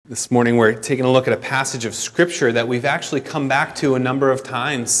This morning we're taking a look at a passage of Scripture that we've actually come back to a number of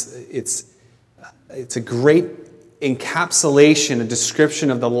times. It's a great encapsulation, a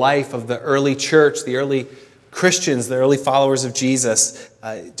description of the life of the early church, the early Christians, the early followers of Jesus,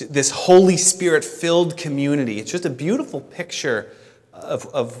 this Holy Spirit-filled community. It's just a beautiful picture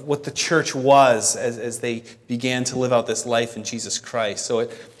of what the church was as they began to live out this life in Jesus Christ. So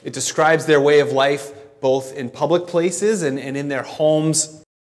it describes their way of life both in public places and in their homes.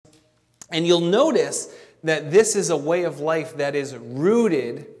 And you'll notice that this is a way of life that is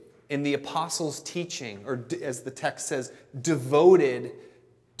rooted in the apostles' teaching, or as the text says, devoted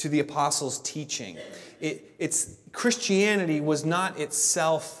to the apostles' teaching. Christianity was not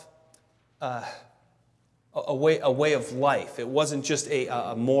itself a way of life. It wasn't just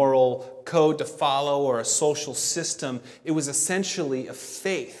a moral code to follow or a social system. It was essentially a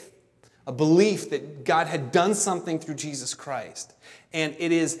faith, a belief that God had done something through Jesus Christ. And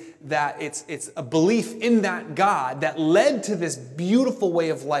it is that it's a belief in that God that led to this beautiful way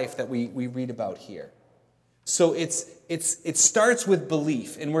of life that we read about here. So it starts with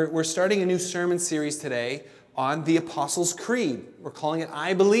belief. And we're starting a new sermon series today on the Apostles' Creed. We're calling it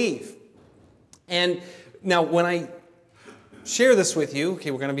I Believe. And now when I share this with you,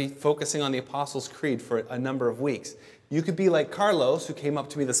 we're going to be focusing on the Apostles' Creed for a number of weeks. You could be like Carlos, who came up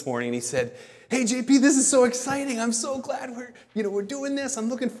to me this morning and he said, "Hey, JP, this is so exciting. I'm so glad we're doing this. I'm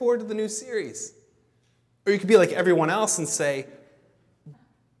looking forward to the new series." Or you could be like everyone else and say,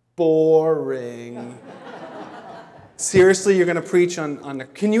 "Boring." Seriously, you're going to preach on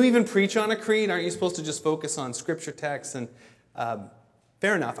can you even preach on a creed? Aren't you supposed to just focus on scripture texts? And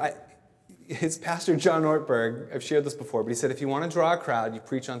fair enough. It's Pastor John Ortberg. I've shared this before, but he said if you want to draw a crowd, you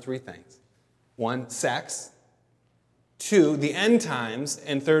preach on three things. One, sex. Two, the end times.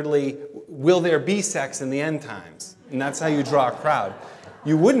 And thirdly, will there be sex in the end times? And that's how you draw a crowd.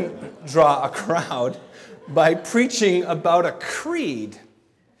 You wouldn't draw a crowd by preaching about a creed.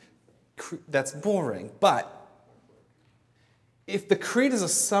 That's boring. But if the creed is a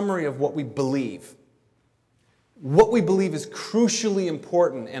summary of what we believe is crucially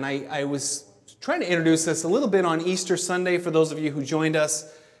important. And I was trying to introduce this a little bit on Easter Sunday for those of you who joined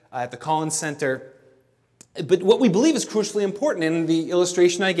us at the Collins Center. But what we believe is crucially important. And the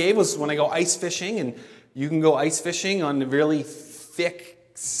illustration I gave was when I go ice fishing, and you can go ice fishing on really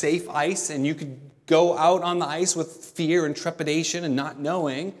thick, safe ice, and you could go out on the ice with fear and trepidation and not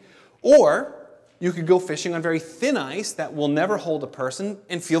knowing. Or you could go fishing on very thin ice that will never hold a person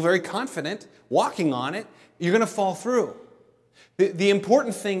and feel very confident walking on it. You're going to fall through. The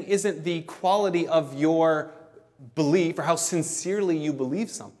important thing isn't the quality of your belief or how sincerely you believe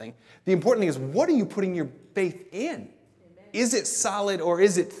something. The important thing is, what are you putting your faith in? Amen. Is it solid or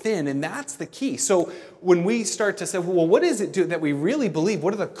is it thin? And that's the key. So when we start to say, well, what is it that we really believe?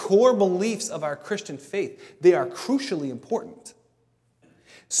 What are the core beliefs of our Christian faith? They are crucially important.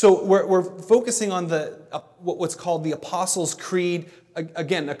 So we're focusing on what's called the Apostles' Creed.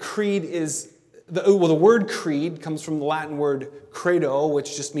 Again, a creed is, the word creed comes from the Latin word credo,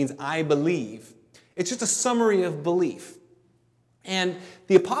 which just means I believe. It's just a summary of belief. And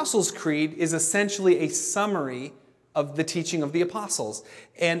the Apostles' Creed is essentially a summary of the teaching of the apostles.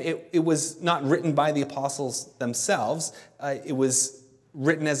 And it was not written by the apostles themselves. It was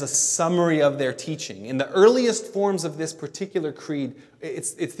written as a summary of their teaching. In the earliest forms of this particular creed,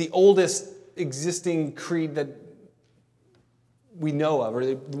 it's the oldest existing creed that we know of, or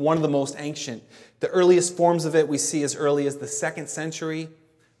one of the most ancient. The earliest forms of it we see as early as the 2nd century.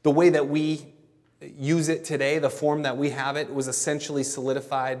 The way that we use it today, the form that we have it, was essentially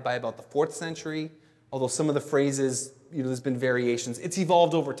solidified by about the 4th century, although some of the phrases, there's been variations. It's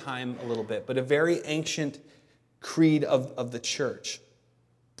evolved over time a little bit, but a very ancient creed of the church.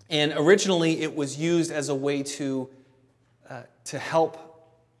 And originally it was used as a way to help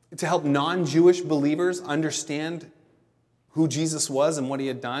non-Jewish believers understand who Jesus was and what he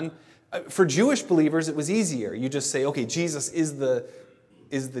had done. For Jewish believers, it was easier. You just say, okay, Jesus is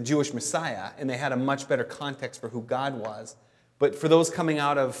the Jewish Messiah, and they had a much better context for who God was. But for those coming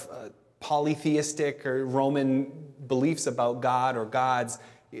out of polytheistic or Roman beliefs about God or gods,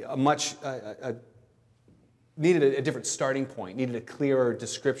 needed a different starting point, needed a clearer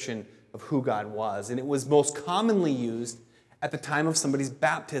description of who God was. And it was most commonly used at the time of somebody's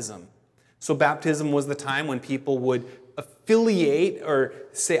baptism. So baptism was the time when people would affiliate or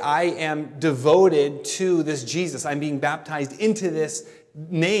say, I am devoted to this Jesus. I'm being baptized into this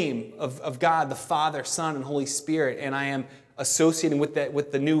name of God, the Father, Son, and Holy Spirit, and I am associating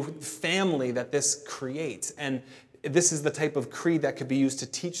with the new family that this creates. And this is the type of creed that could be used to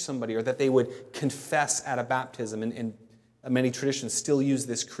teach somebody, or that they would confess at a baptism. And Many traditions still use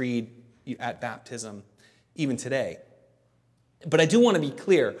this creed at baptism, even today. But I do want to be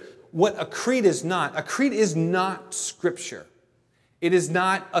clear, what a creed is not Scripture. It is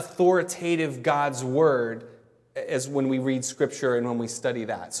not authoritative God's Word as when we read Scripture and when we study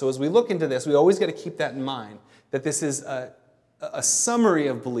that. So as we look into this, we always got to keep that in mind, that this is a summary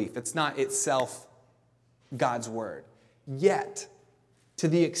of belief. It's not itself God's Word. Yet, to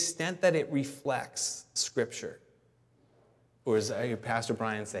the extent that it reflects Scripture, or as I hear Pastor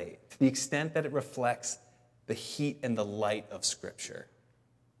Brian say, to the extent that it reflects the heat and the light of Scripture,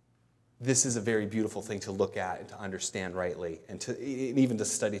 this is a very beautiful thing to look at and to understand rightly and even to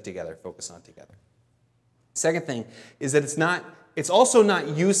study together, focus on together. Second thing is that it's also not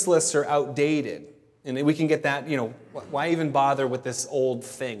useless or outdated. And we can get that, why even bother with this old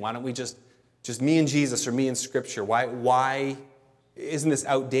thing? Why don't we just me and Jesus or me and Scripture? Why isn't this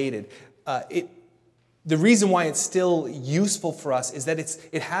outdated? The reason why it's still useful for us is that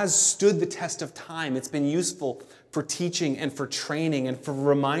it has stood the test of time. It's been useful for teaching and for training and for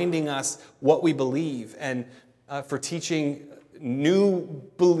reminding us what we believe and for teaching new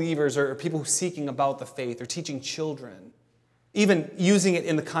believers or people who are seeking about the faith or teaching children. Even using it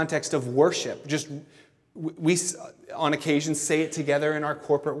in the context of worship. We on occasion say it together in our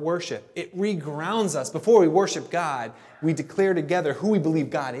corporate worship. It regrounds us. Before we worship God, we declare together who we believe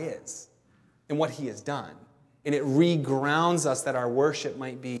God is and what He has done. And it regrounds us that our worship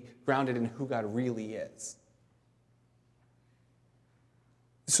might be grounded in who God really is.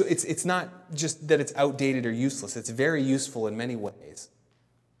 So it's not just that it's outdated or useless. It's very useful in many ways.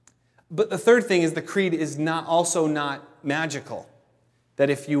 But the third thing is the creed is also not magical. That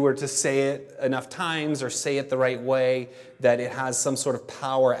if you were to say it enough times or say it the right way, that it has some sort of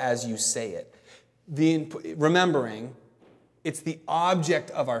power as you say it. Remembering, it's the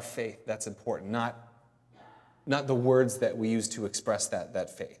object of our faith that's important, not the words that we use to express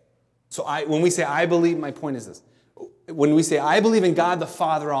that faith. So when we say, I believe, my point is this. When we say, I believe in God the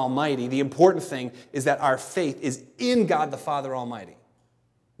Father Almighty, the important thing is that our faith is in God the Father Almighty,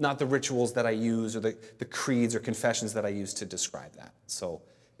 not the rituals that I use or the creeds or confessions that I use to describe that. So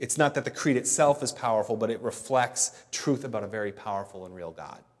it's not that the creed itself is powerful, but it reflects truth about a very powerful and real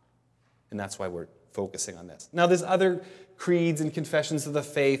God. And that's why we're focusing on this. Now, there's other creeds and confessions of the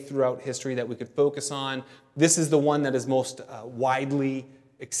faith throughout history that we could focus on. This is the one that is most widely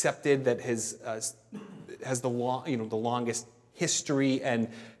accepted, that has the longest history, and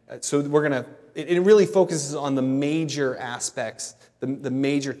so it really focuses on the major aspects, the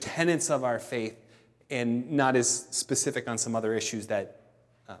major tenets of our faith, and not as specific on some other issues that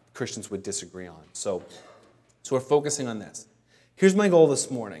Christians would disagree on. So we're focusing on this. Here's my goal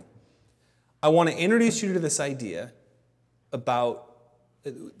this morning. I want to introduce you to this idea about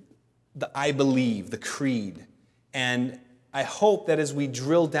the I believe, the creed, and I hope that as we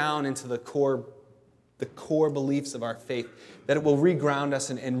drill down into the core beliefs of our faith, that it will reground us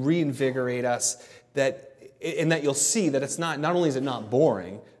and reinvigorate us, and that you'll see that it's not only is it not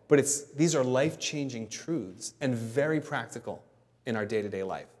boring, but these are life-changing truths and very practical in our day-to-day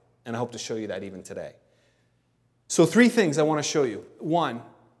life. And I hope to show you that even today. So 3 things I want to show you. 1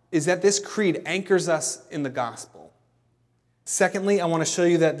 is that this creed anchors us in the gospel. Secondly, I want to show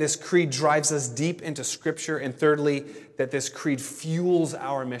you that this creed drives us deep into Scripture. And thirdly, that this creed fuels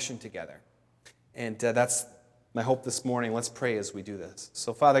our mission together. And that's my hope this morning. Let's pray as we do this.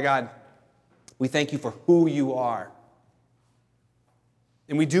 So, Father God, we thank you for who you are.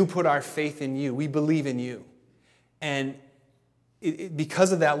 And we do put our faith in you. We believe in you. And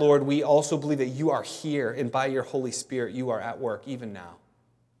because of that, Lord, we also believe that you are here, and by your Holy Spirit, you are at work even now.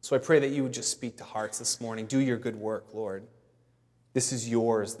 So I pray that you would just speak to hearts this morning. Do your good work, Lord. This is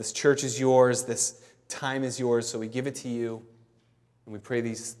yours. This church is yours. This time is yours. So we give it to you. And we pray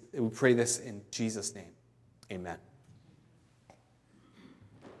this in Jesus' name. Amen.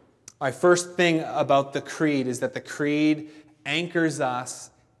 My first thing about the creed is that the creed anchors us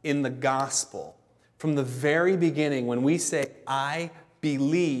in the gospel. From the very beginning, when we say, I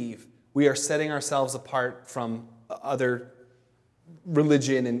believe, we are setting ourselves apart from other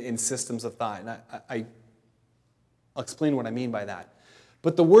religion and systems of thought. And I'll explain what I mean by that.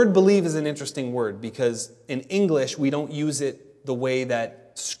 But the word believe is an interesting word because in English, we don't use it the way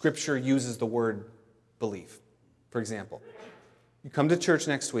that Scripture uses the word belief. For example, you come to church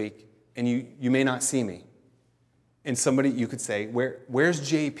next week and you may not see me. And you could say, where's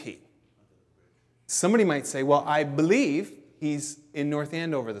JP? Somebody might say, well, I believe he's in North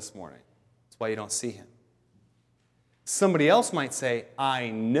Andover this morning. That's why you don't see him. Somebody else might say, I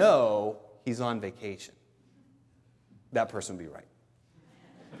know he's on vacation. That person would be right.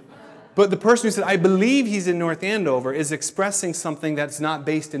 But the person who said, I believe he's in North Andover, is expressing something that's not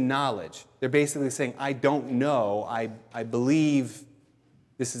based in knowledge. They're basically saying, I don't know. I believe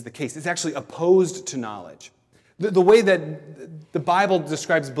this is the case. It's actually opposed to knowledge. The way that the Bible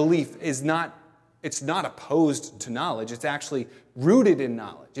describes belief is it's not opposed to knowledge. It's actually rooted in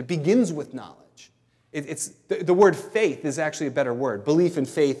knowledge. It begins with knowledge. The word faith is actually a better word. Belief and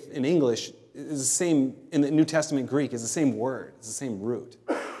faith in English is the same, in the New Testament Greek, is the same word. It's the same root.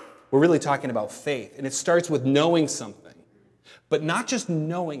 We're really talking about faith. And it starts with knowing something, but not just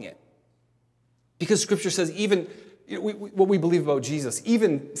knowing it. Because Scripture says even what we believe about Jesus,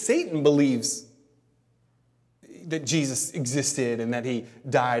 even Satan believes that Jesus existed and that he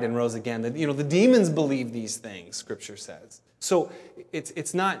died and rose again. That, the demons believe these things, Scripture says. So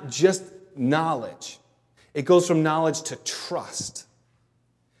it's not just knowledge. It goes from knowledge to trust.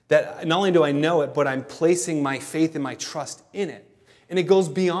 That not only do I know it, but I'm placing my faith and my trust in it. And it goes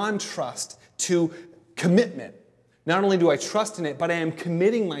beyond trust to commitment. Not only do I trust in it, but I am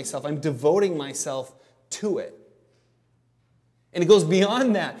committing myself. I'm devoting myself to it. And it goes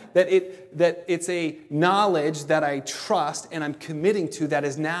beyond that it's a knowledge that I trust and I'm committing to that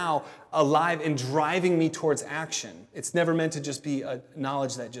is now alive and driving me towards action. It's never meant to just be a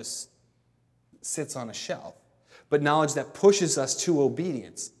knowledge that just sits on a shelf, but knowledge that pushes us to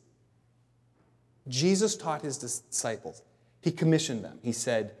obedience. Jesus taught his disciples. He commissioned them. He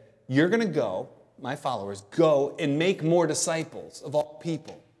said, you're going to go, my followers, go and make more disciples of all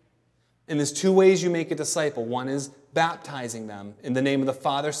people. And there's two ways you make a disciple. One is baptizing them in the name of the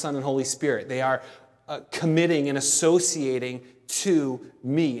Father, Son, and Holy Spirit. They are committing and associating to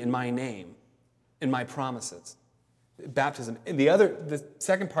me in my name, in my promises. Baptism. And the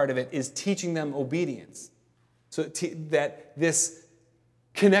second part of it is teaching them obedience. So that this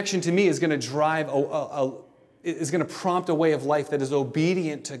connection to me is going to drive, is going to prompt a way of life that is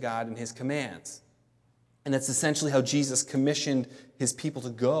obedient to God and his commands. And that's essentially how Jesus commissioned his people to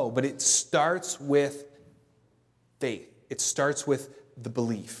go. But it starts with faith. It starts with the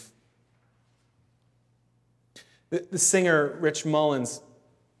belief. The singer Rich Mullins,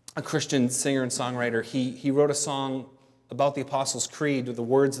 a Christian singer and songwriter, he wrote a song about the Apostles' Creed with the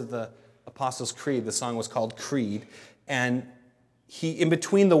words of the Apostles' Creed. The song was called Creed. And in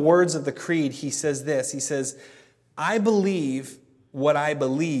between the words of the creed, he says this. He says, I believe what I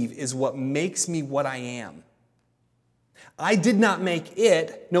believe is what makes me what I am. I did not make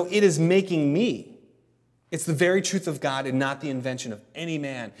it. No, it is making me. It's the very truth of God and not the invention of any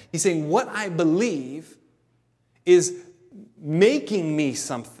man. He's saying what I believe is making me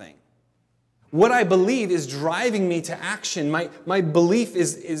something. What I believe is driving me to action. My belief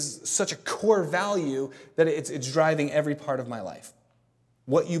is such a core value that it's driving every part of my life.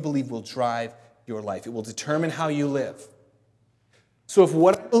 What you believe will drive your life. It will determine how you live. So if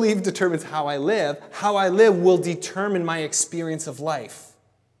what I believe determines how I live will determine my experience of life.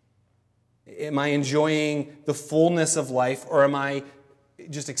 Am I enjoying the fullness of life, or am I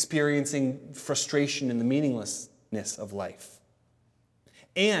just experiencing frustration and the meaninglessness of life?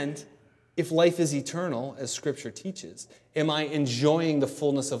 And if life is eternal, as Scripture teaches, am I enjoying the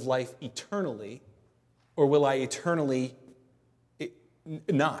fullness of life eternally, or will I eternally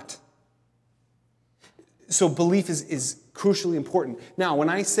not? So belief is crucially important. Now, when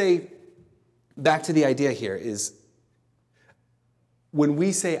I say, back to the idea here, is when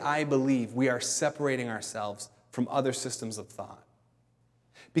we say I believe, we are separating ourselves from other systems of thought.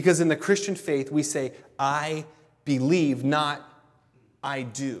 Because in the Christian faith, we say I believe, not I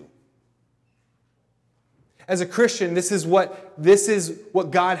do. As a Christian, this is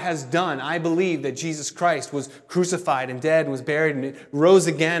what God has done. I believe that Jesus Christ was crucified and dead and was buried and rose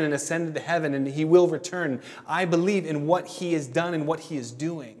again and ascended to heaven and he will return. I believe in what he has done and what he is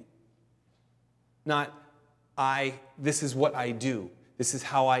doing. Not this is what I do. This is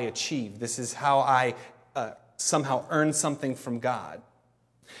how I achieve. This is how I somehow earn something from God.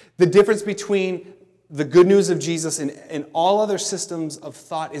 The difference between the good news of Jesus and all other systems of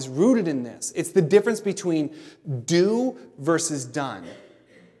thought is rooted in this. It's the difference between do versus done.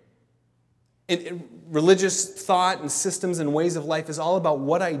 And religious thought and systems and ways of life is all about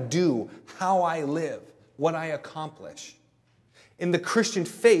what I do, how I live, what I accomplish. In the Christian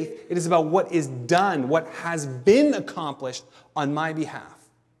faith, it is about what is done, what has been accomplished on my behalf.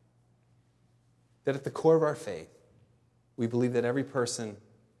 That at the core of our faith, we believe that every person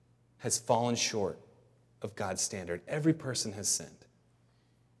has fallen short of God's standard. Every person has sinned.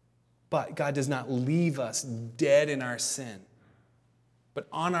 But God does not leave us dead in our sin, but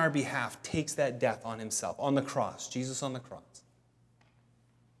on our behalf takes that death on himself, on the cross. Jesus on the cross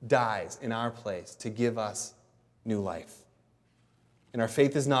dies in our place to give us new life. And our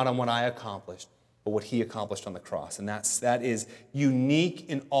faith is not on what I accomplished, but what he accomplished on the cross. And that is unique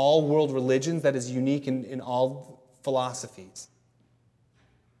in all world religions. That is unique in all philosophies.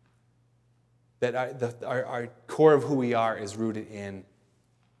 That our core of who we are is rooted in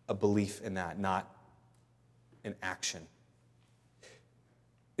a belief in that, not an action.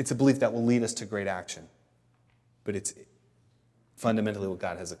 It's a belief that will lead us to great action, but it's fundamentally what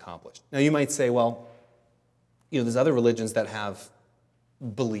God has accomplished. Now you might say, well, there's other religions that have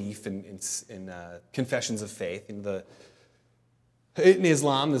belief in confessions of faith. In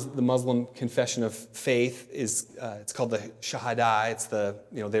Islam, the Muslim confession of faith is it's called the Shahada. It's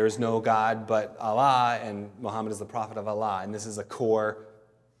there is no God but Allah, and Muhammad is the prophet of Allah. And this is a core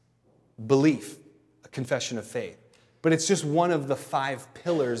belief, a confession of faith. But it's just one of the 5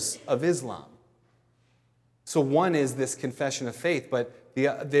 pillars of Islam. So one is this confession of faith, but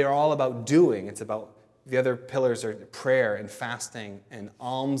they're all about doing. It's about the other pillars are prayer and fasting and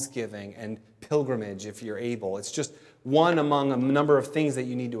almsgiving and pilgrimage if you're able. It's just one among a number of things that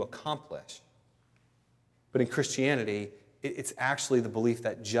you need to accomplish. But in Christianity, it's actually the belief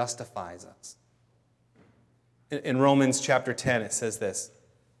that justifies us. In Romans chapter 10, it says this: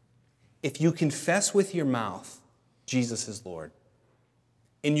 if you confess with your mouth Jesus is Lord,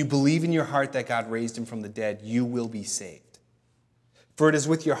 and you believe in your heart that God raised him from the dead, you will be saved. For it is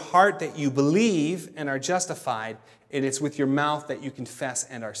with your heart that you believe and are justified, and it's with your mouth that you confess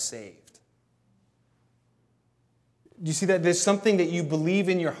and are saved. Do you see that? There's something that you believe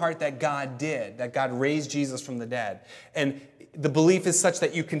in your heart that God did, that God raised Jesus from the dead. And the belief is such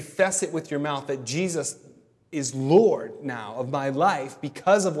that you confess it with your mouth that Jesus is Lord now of my life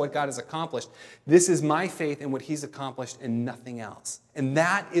because of what God has accomplished. This is my faith in what he's accomplished and nothing else. And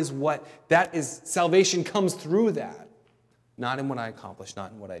that is salvation comes through that. Not in what I accomplish,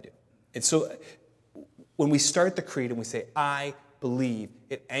 not in what I do. And so when we start the creed and we say, I believe,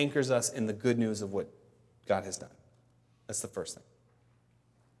 it anchors us in the good news of what God has done. That's the first thing.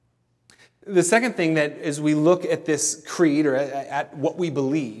 The second thing that as we look at this creed or at what we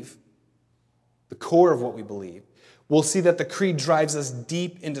believe, the core of what we believe, we'll see that the creed drives us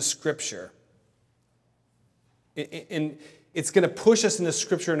deep into Scripture. And it's going to push us into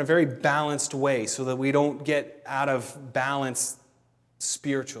Scripture in a very balanced way so that we don't get out of balance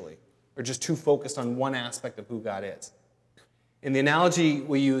spiritually or just too focused on one aspect of who God is. And the analogy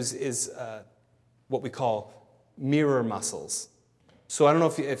we use is what we call mirror muscles. So I don't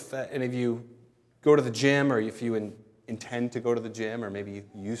know if any of you go to the gym or if you intend to go to the gym or maybe you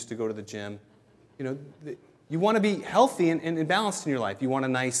used to go to the gym. You want to be healthy and balanced in your life. You want a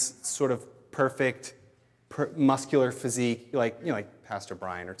nice sort of perfect muscular physique, like Pastor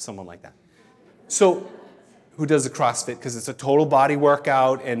Brian or someone like that. So, who does the CrossFit because it's a total body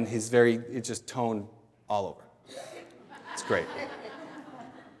workout and it's just toned all over. It's great.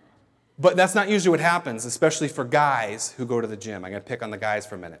 But that's not usually what happens, especially for guys who go to the gym. I'm going to pick on the guys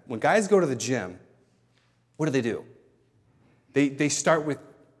for a minute. When guys go to the gym, what do? They start with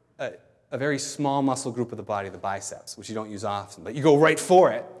a very small muscle group of the body, the biceps, which you don't use often. But you go right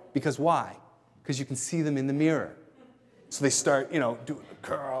for it because why? Because you can see them in the mirror. So they start, doing the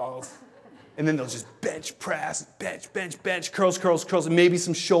curls. And then they'll just bench press, bench, curls, and maybe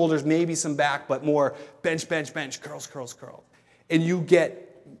some shoulders, maybe some back, but more bench, curls. And you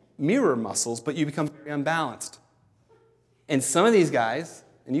get mirror muscles, but you become very unbalanced. And some of these guys,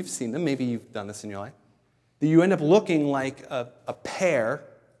 and you've seen them, maybe you've done this in your life, that you end up looking like a pear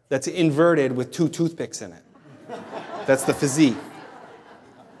that's inverted with 2 toothpicks in it. That's the physique.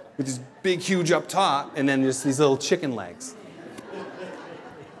 With this big, huge up top, and then just these little chicken legs.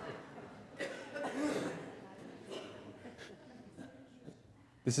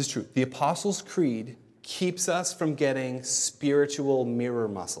 This is true. The Apostles' Creed keeps us from getting spiritual mirror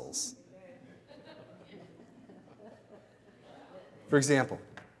muscles. For example,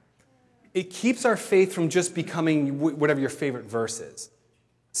 it keeps our faith from just becoming whatever your favorite verse is.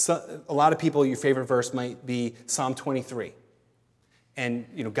 So, a lot of people, your favorite verse might be Psalm 23. And,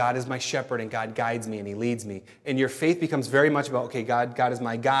 God is my shepherd, and God guides me, and he leads me. And your faith becomes very much about, okay, God is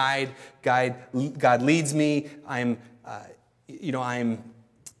my guide. God leads me.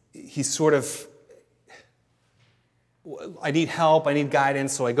 He's sort of, I need help, I need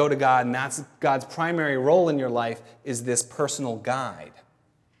guidance, so I go to God, and that's God's primary role in your life is this personal guide.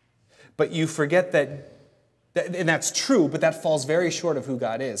 But you forget that, and that's true, but that falls very short of who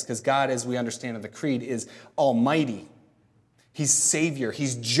God is, because God, as we understand in the Creed, is almighty. He's Savior.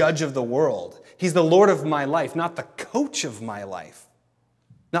 He's judge of the world. He's the Lord of my life, not the coach of my life,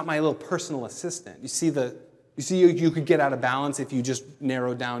 not my little personal assistant. You see, you could get out of balance if you just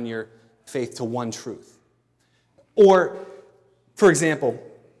narrow down your faith to one truth. Or For example,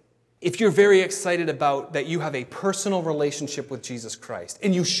 if you're very excited about that you have a personal relationship with Jesus Christ,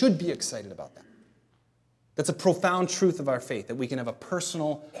 and you should be excited about that. That's a profound truth of our faith, that we can have a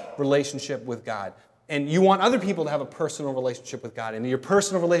personal relationship with God. And you want other people to have a personal relationship with God. And your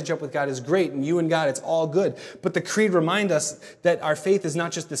personal relationship with God is great, and you and God, it's all good. But the Creed reminds us that our faith is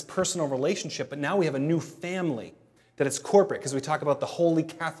not just this personal relationship, but now we have a new family. That it's corporate, because we talk about the Holy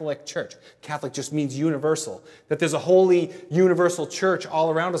Catholic Church. Catholic just means universal. That there's a holy, universal church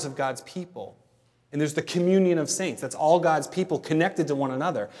all around us of God's people. And there's the communion of saints. That's all God's people connected to one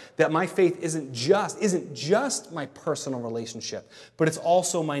another. That my faith isn't just my personal relationship, but it's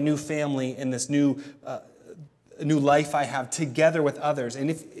also my new family and this new life I have together with others.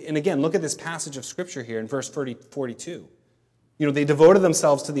 And again, look at this passage of Scripture here in verse 42. They devoted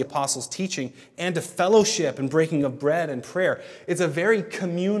themselves to the apostles' teaching and to fellowship and breaking of bread and prayer. It's a very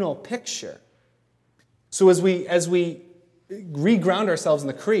communal picture. So as we re-ground ourselves in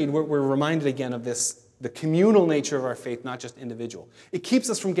the Creed, we're reminded again of this, the communal nature of our faith, not just individual. It keeps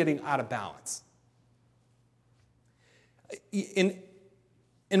us from getting out of balance. And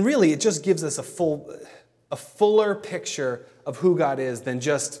really, it just gives us a fuller picture of who God is than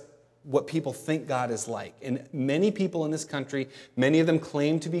just what people think God is like. And many people in this country, many of them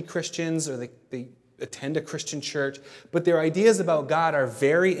claim to be Christians, or they attend a Christian church, but their ideas about God are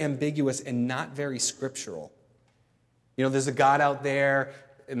very ambiguous and not very scriptural. There's a God out there,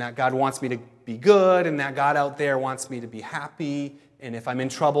 and that God wants me to be good, and that God out there wants me to be happy, and if I'm in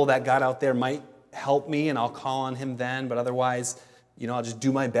trouble, that God out there might help me, and I'll call on him then, but otherwise, I'll just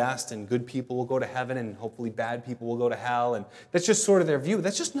do my best, and good people will go to heaven, and hopefully bad people will go to hell. And that's just sort of their view.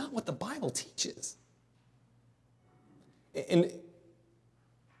 That's just not what the Bible teaches. And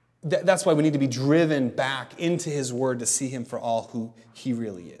that's why we need to be driven back into his word to see him for all who he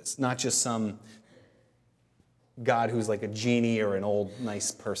really is, not just some God who's like a genie or an old nice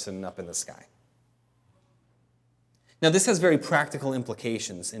person up in the sky. Now, this has very practical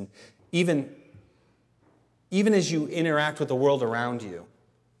implications, and even as you interact with the world around you,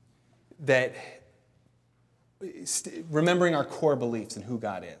 that remembering our core beliefs and who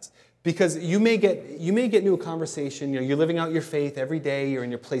God is. Because you may get into a conversation, you're living out your faith every day, you're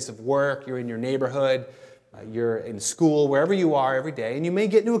in your place of work, you're in your neighborhood, you're in school, wherever you are every day, and you may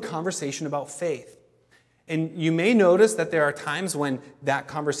get into a conversation about faith. And you may notice that there are times when that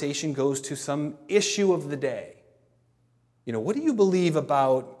conversation goes to some issue of the day. What do you believe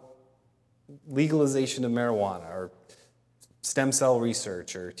about legalization of marijuana, or stem cell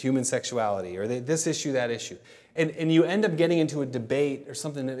research, or human sexuality, or this issue, that issue? And you end up getting into a debate or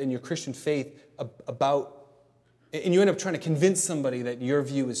something in your Christian faith about, and you end up trying to convince somebody that your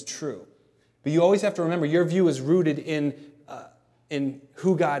view is true. But you always have to remember your view is rooted in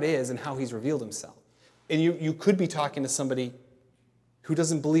who God is and how he's revealed himself. And you could be talking to somebody who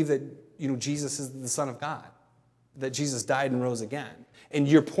doesn't believe that Jesus is the Son of God, that Jesus died and rose again. And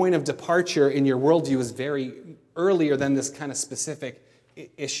your point of departure in your worldview is very earlier than this kind of specific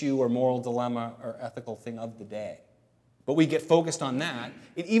issue or moral dilemma or ethical thing of the day. But we get focused on that.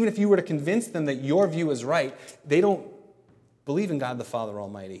 And even if you were to convince them that your view is right, they don't believe in God the Father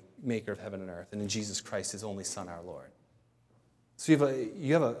Almighty, maker of heaven and earth, and in Jesus Christ, his only Son, our Lord. So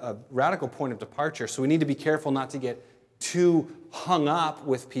you have a radical point of departure. So we need to be careful not to get too hung up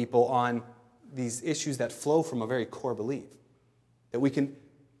with people on these issues that flow from a very core belief. That we can,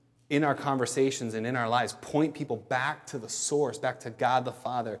 in our conversations and in our lives, point people back to the source, back to God the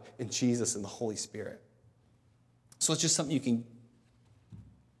Father and Jesus and the Holy Spirit. So it's just something you can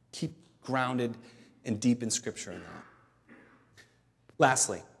keep grounded and deep in Scripture in that.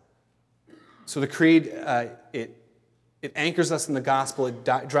 Lastly, so the Creed, it anchors us in the gospel, it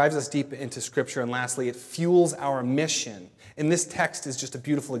drives us deep into Scripture, and lastly, it fuels our mission. And this text is just a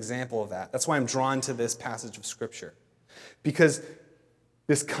beautiful example of that. That's why I'm drawn to this passage of Scripture. Because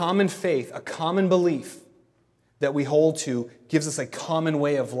this common faith, a common belief that we hold to, gives us a common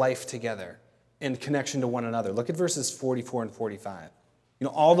way of life together in connection to one another. Look at verses 44 and 45.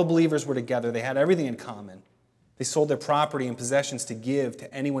 All the believers were together. They had everything in common. They sold their property and possessions to give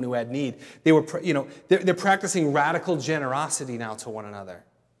to anyone who had need. They were, they're practicing radical generosity now to one another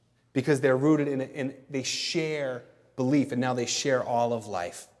because they're rooted in they share belief, and now they share all of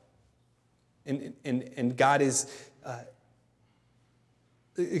life. And God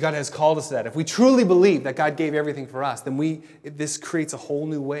has called us to that. If we truly believe that God gave everything for us, then this creates a whole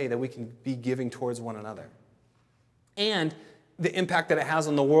new way that we can be giving towards one another. And the impact that it has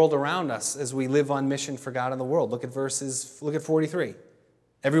on the world around us as we live on mission for God and the world. Look at 43.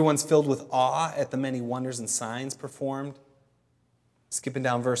 Everyone's filled with awe at the many wonders and signs performed. Skipping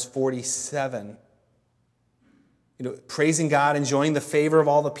down verse 47. praising God, enjoying the favor of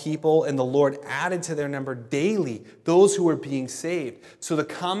all the people, and the Lord added to their number daily those who were being saved. So the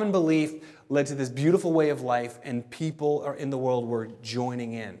common belief led to this beautiful way of life, and people in the world were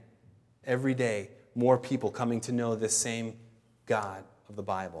joining in. Every day, more people coming to know this same God of the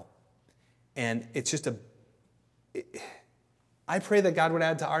Bible. And it's just I pray that God would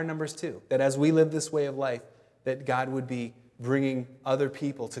add to our numbers too, that as we live this way of life, that God would be bringing other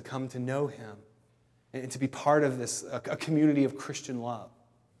people to come to know Him and to be part of this, a community of Christian love.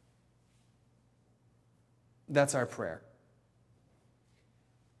 That's our prayer.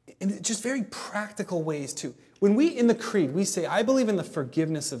 And just very practical ways too. When in the creed, we say, I believe in the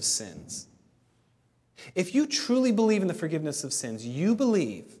forgiveness of sins. If you truly believe in the forgiveness of sins, you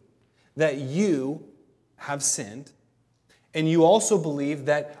believe that you have sinned, and you also believe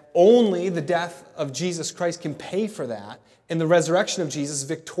that only the death of Jesus Christ can pay for that, and the resurrection of Jesus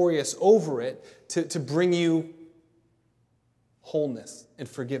victorious over it to bring you wholeness and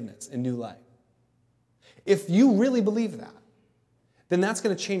forgiveness and new life. If you really believe that, then that's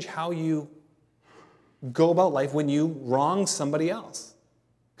going to change how you go about life when you wrong somebody else.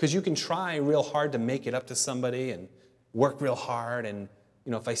 Because you can try real hard to make it up to somebody and work real hard, and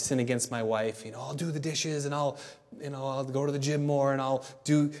if I sin against my wife, I'll do the dishes, and I'll go to the gym more, and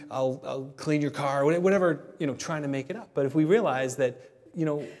I'll clean your car, whatever, trying to make it up. But if we realize that,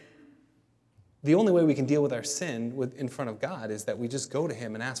 the only way we can deal with our sin in front of God is that we just go to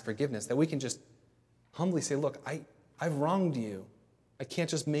Him and ask forgiveness, that we can just humbly say, look, I've wronged you. I can't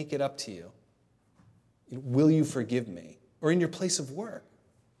just make it up to you. Will you forgive me? Or in your place of work,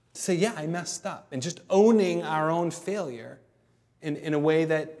 to say, yeah, I messed up, and just owning our own failure in a way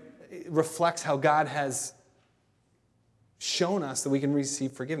that reflects how God has shown us that we can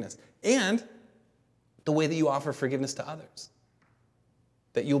receive forgiveness. And the way that you offer forgiveness to others.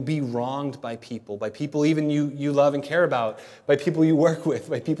 That you'll be wronged by people even you love and care about, by people you work with,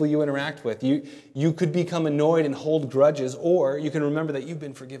 by people you interact with. You could become annoyed and hold grudges, or you can remember that you've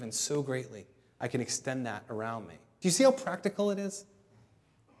been forgiven so greatly, I can extend that around me. Do you see how practical it is?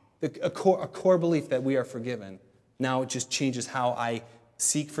 A core belief that we are forgiven. Now it just changes how I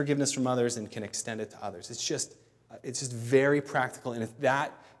seek forgiveness from others and can extend it to others. It's just very practical, and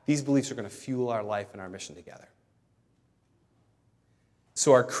these beliefs are going to fuel our life and our mission together.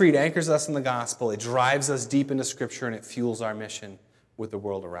 So our creed anchors us in the gospel, it drives us deep into Scripture, and it fuels our mission with the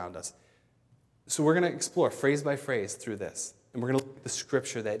world around us. So we're going to explore phrase by phrase through this, and we're going to look at the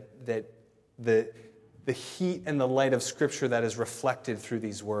Scripture that the heat and the light of Scripture that is reflected through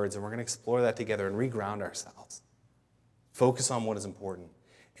these words, and we're going to explore that together and reground ourselves. Focus on what is important.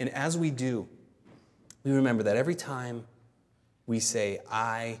 And as we do, we remember that every time we say,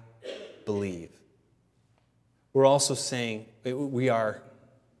 I believe, we're also saying, we are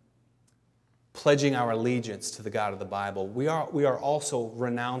pledging our allegiance to the God of the Bible. We are also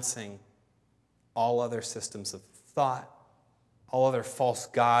renouncing all other systems of thought, all other false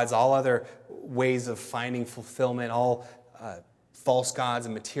gods, all other ways of finding fulfillment, all false gods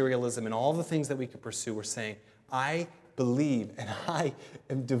and materialism and all the things that we could pursue. We're saying, I believe, and I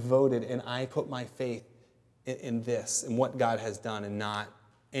am devoted, and I put my faith in this, in what God has done, and not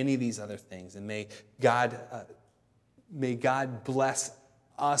any of these other things. And may God bless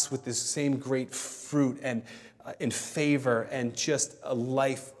us with this same great fruit and favor and just a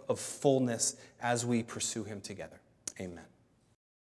life of fullness as we pursue Him together. Amen.